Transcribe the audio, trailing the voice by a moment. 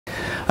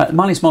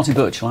My name is Martin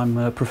Birchall. I'm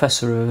a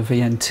Professor of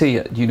ENT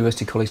at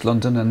University College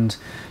London and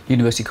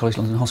University College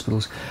London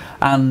Hospitals,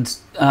 and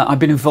I've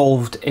been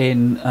involved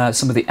in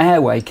some of the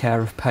airway care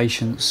of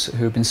patients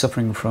who have been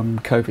suffering from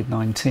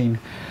Covid-19.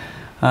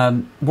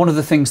 One of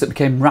the things that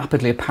became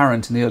rapidly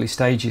apparent in the early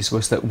stages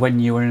was that when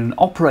you were in an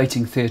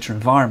operating theatre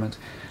environment,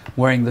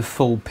 wearing the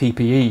full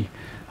PPE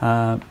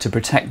to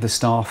protect the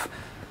staff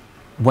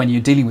when you're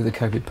dealing with a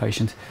Covid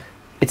patient,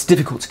 it's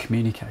difficult to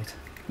communicate.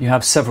 You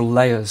have several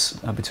layers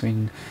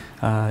between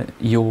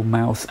your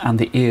mouth and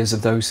the ears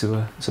of those who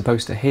are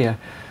supposed to hear,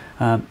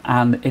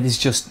 and it is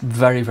just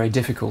very, very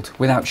difficult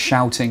without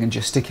shouting and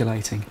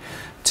gesticulating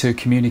to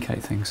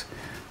communicate things.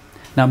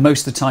 Now,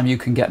 most of the time you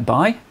can get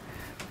by,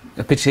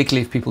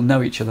 particularly if people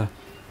know each other,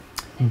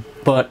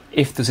 but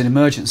if there's an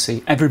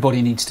emergency,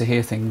 everybody needs to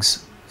hear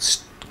things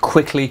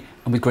quickly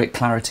and with great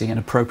clarity and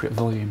appropriate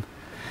volume.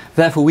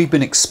 Therefore, we've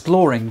been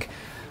exploring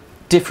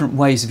different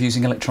ways of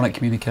using electronic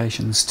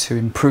communications to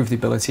improve the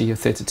ability of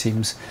theatre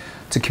teams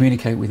to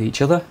communicate with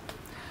each other,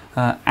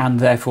 and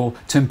therefore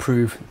to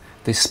improve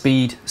the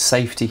speed,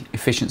 safety,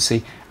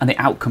 efficiency and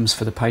the outcomes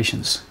for the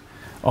patients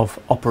of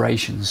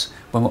operations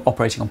when we're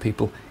operating on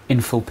people in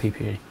full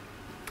PPE.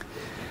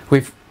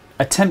 We've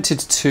attempted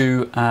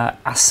to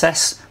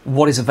assess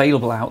what is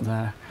available out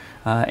there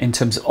in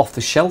terms of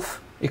off-the-shelf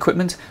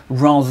equipment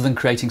rather than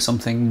creating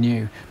something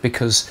new,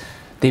 because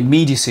the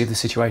immediacy of the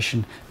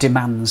situation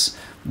demands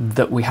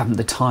that we haven't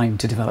the time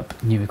to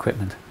develop new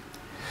equipment.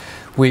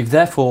 We've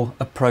therefore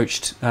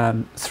approached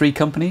 3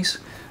 companies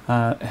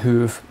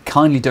who have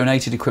kindly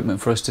donated equipment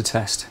for us to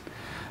test.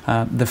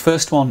 The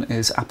first one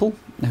is Apple,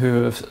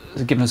 who have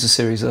given us a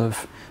series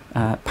of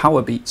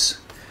Powerbeats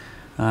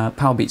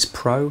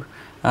Pro,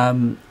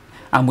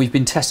 and we've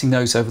been testing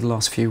those over the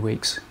last few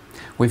weeks.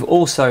 We've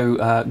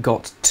also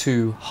got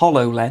 2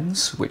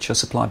 HoloLens, which are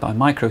supplied by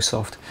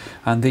Microsoft,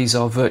 and these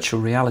are virtual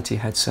reality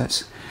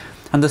headsets.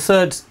 And the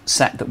third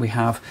set that we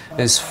have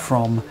is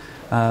from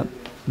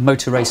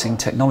motor racing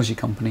technology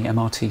company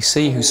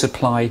MRTC, who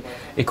supply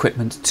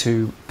equipment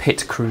to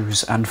pit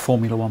crews and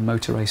Formula One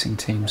motor racing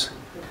teams.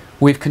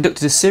 We've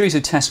conducted a series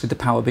of tests with the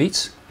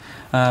Powerbeats,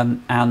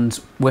 and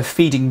we're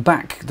feeding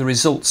back the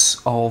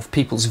results of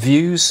people's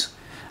views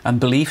and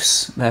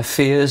beliefs, their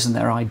fears and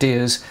their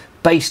ideas,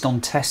 based on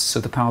tests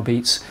of the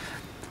Powerbeats,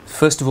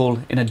 first of all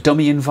in a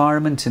dummy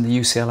environment in the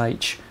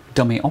UCLH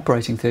dummy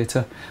operating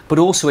theatre, but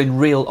also in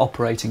real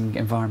operating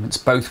environments,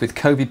 both with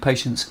Covid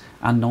patients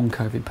and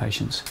non-Covid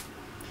patients.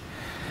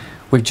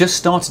 We've just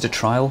started a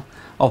trial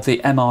of the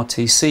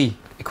MRTC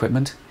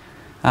equipment,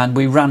 and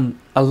we ran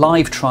a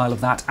live trial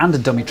of that and a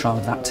dummy trial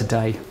of that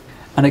today.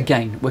 And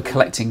again, we're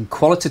collecting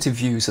qualitative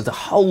views of the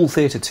whole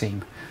theatre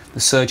team, the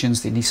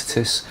surgeons, the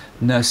anaesthetists,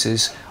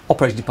 nurses,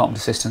 operating department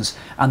assistants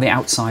and the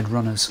outside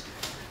runners,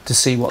 to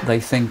see what they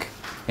think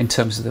in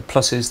terms of the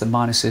pluses, the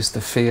minuses,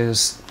 the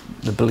fears,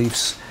 the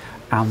beliefs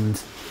and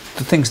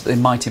the things that they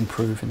might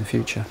improve in the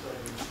future.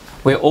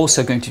 We're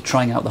also going to be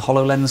trying out the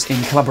HoloLens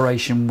in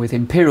collaboration with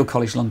Imperial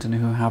College London,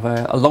 who have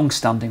a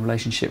long-standing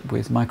relationship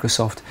with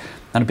Microsoft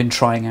and have been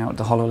trying out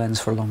the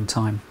HoloLens for a long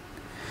time.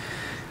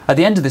 At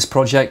the end of this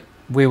project,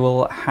 we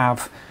will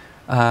have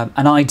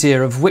an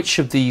idea of which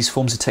of these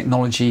forms of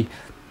technology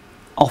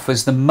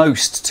offers the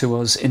most to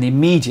us in the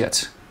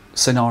immediate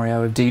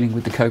scenario of dealing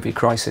with the Covid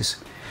crisis.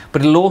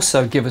 But it'll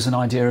also give us an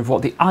idea of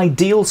what the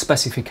ideal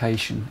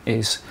specification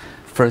is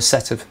for a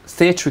set of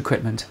theatre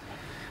equipment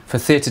for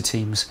theatre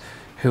teams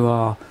who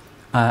are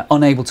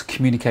unable to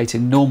communicate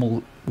in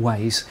normal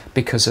ways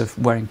because of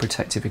wearing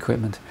protective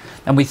equipment.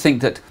 And we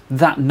think that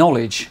that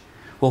knowledge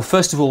will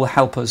first of all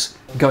help us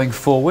going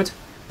forward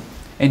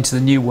into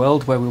the new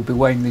world where we'll be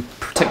wearing the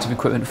protective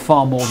equipment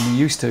far more than we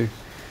used to.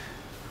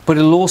 But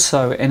it'll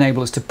also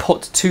enable us to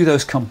put to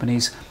those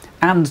companies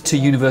and to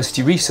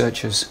university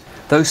researchers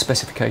those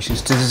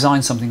specifications to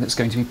design something that's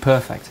going to be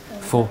perfect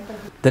for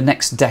the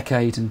next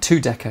decade and 2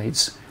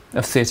 decades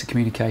of theatre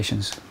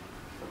communications.